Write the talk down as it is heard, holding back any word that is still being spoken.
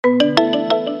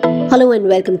Hello and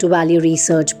welcome to Value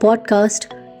Research Podcast.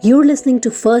 You're listening to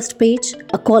First Page,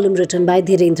 a column written by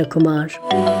Dhirendra Kumar.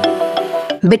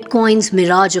 Bitcoin's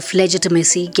mirage of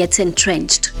legitimacy gets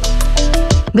entrenched.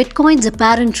 Bitcoin's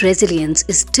apparent resilience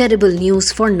is terrible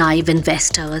news for naive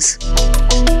investors.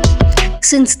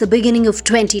 Since the beginning of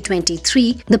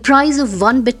 2023, the price of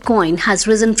one Bitcoin has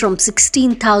risen from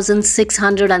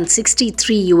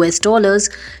 $16,663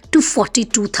 to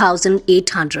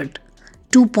 $42,800,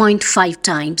 2.5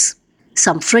 times.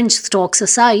 Some fringe stocks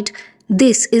aside,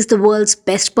 this is the world's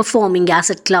best performing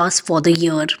asset class for the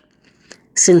year.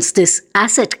 Since this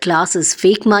asset class is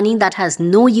fake money that has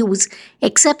no use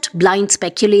except blind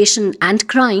speculation and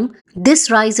crime,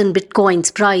 this rise in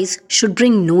Bitcoin's price should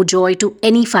bring no joy to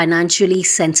any financially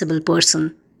sensible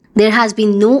person. There has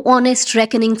been no honest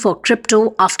reckoning for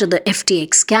crypto after the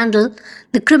FTX scandal,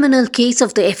 the criminal case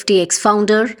of the FTX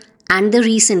founder, and the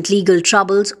recent legal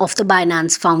troubles of the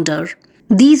Binance founder.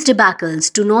 These debacles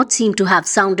do not seem to have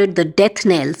sounded the death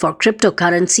knell for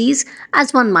cryptocurrencies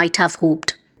as one might have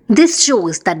hoped. This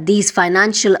shows that these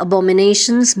financial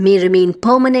abominations may remain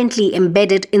permanently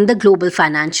embedded in the global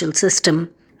financial system.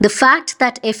 The fact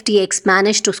that FTX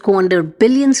managed to squander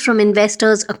billions from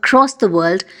investors across the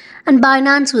world and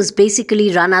Binance was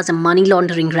basically run as a money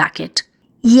laundering racket.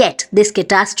 Yet, this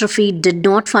catastrophe did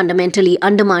not fundamentally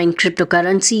undermine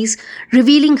cryptocurrencies,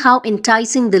 revealing how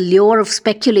enticing the lure of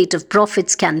speculative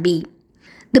profits can be.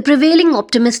 The prevailing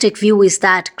optimistic view is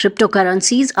that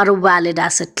cryptocurrencies are a valid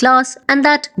asset class and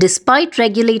that, despite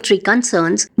regulatory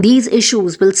concerns, these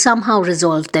issues will somehow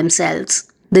resolve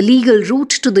themselves. The legal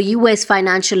route to the US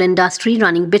financial industry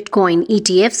running Bitcoin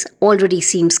ETFs already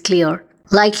seems clear.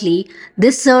 Likely,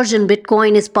 this surge in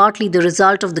Bitcoin is partly the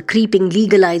result of the creeping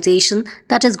legalization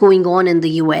that is going on in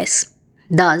the US.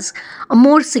 Thus, a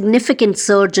more significant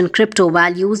surge in crypto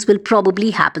values will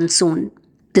probably happen soon.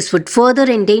 This would further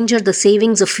endanger the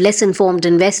savings of less informed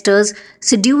investors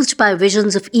seduced by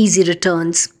visions of easy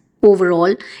returns.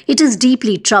 Overall, it is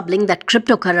deeply troubling that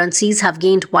cryptocurrencies have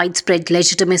gained widespread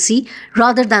legitimacy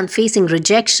rather than facing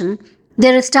rejection.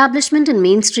 Their establishment in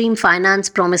mainstream finance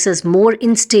promises more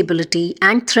instability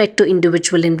and threat to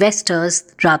individual investors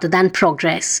rather than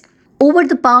progress. Over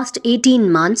the past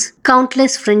 18 months,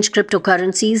 countless fringe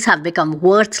cryptocurrencies have become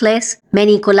worthless,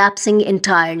 many collapsing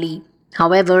entirely.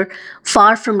 However,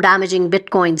 far from damaging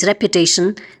Bitcoin's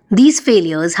reputation, these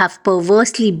failures have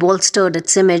perversely bolstered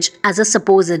its image as a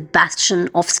supposed bastion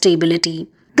of stability.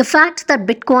 The fact that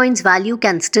Bitcoin's value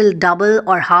can still double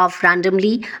or halve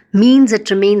randomly means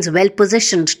it remains well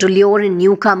positioned to lure in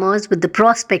newcomers with the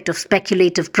prospect of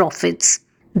speculative profits.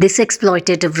 This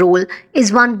exploitative role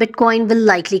is one Bitcoin will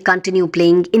likely continue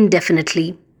playing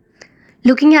indefinitely.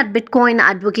 Looking at Bitcoin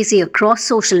advocacy across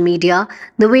social media,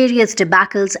 the various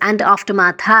debacles and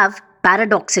aftermath have,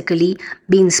 paradoxically,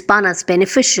 been spun as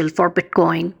beneficial for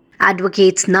Bitcoin.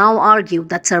 Advocates now argue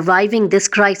that surviving this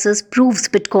crisis proves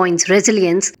Bitcoin's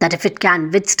resilience, that if it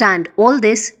can withstand all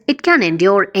this, it can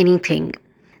endure anything.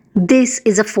 This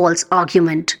is a false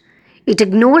argument. It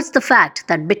ignores the fact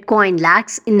that Bitcoin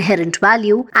lacks inherent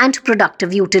value and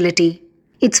productive utility.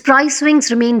 Its price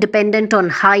swings remain dependent on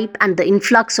hype and the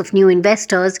influx of new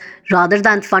investors rather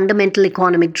than fundamental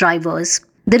economic drivers.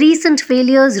 The recent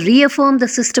failures reaffirm the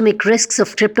systemic risks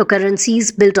of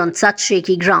cryptocurrencies built on such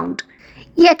shaky ground.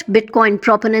 Yet Bitcoin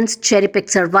proponents cherry-pick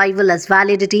survival as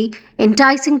validity,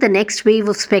 enticing the next wave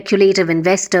of speculative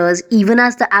investors even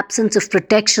as the absence of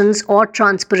protections or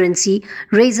transparency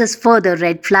raises further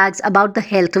red flags about the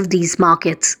health of these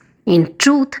markets. In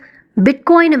truth,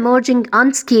 Bitcoin emerging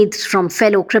unscathed from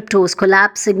fellow cryptos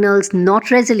collapse signals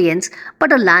not resilience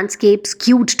but a landscape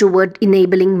skewed toward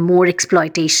enabling more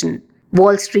exploitation.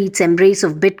 Wall Street's embrace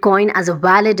of Bitcoin as a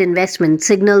valid investment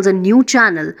signals a new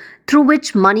channel through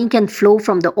which money can flow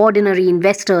from the ordinary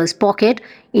investor's pocket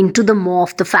into the maw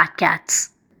of the fat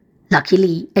cats.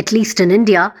 Luckily, at least in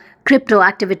India, crypto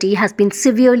activity has been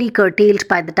severely curtailed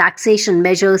by the taxation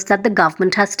measures that the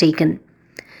government has taken.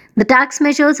 The tax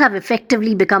measures have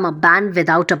effectively become a ban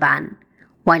without a ban.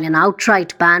 While an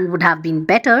outright ban would have been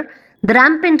better, the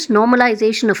rampant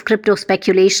normalization of crypto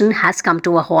speculation has come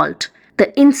to a halt.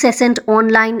 The incessant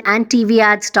online and TV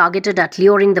ads targeted at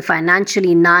luring the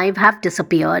financially naive have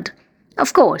disappeared.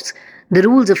 Of course, the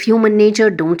rules of human nature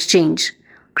don't change.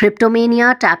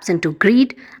 Cryptomania taps into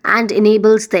greed and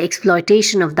enables the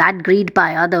exploitation of that greed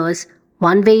by others.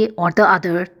 One way or the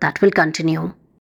other, that will continue.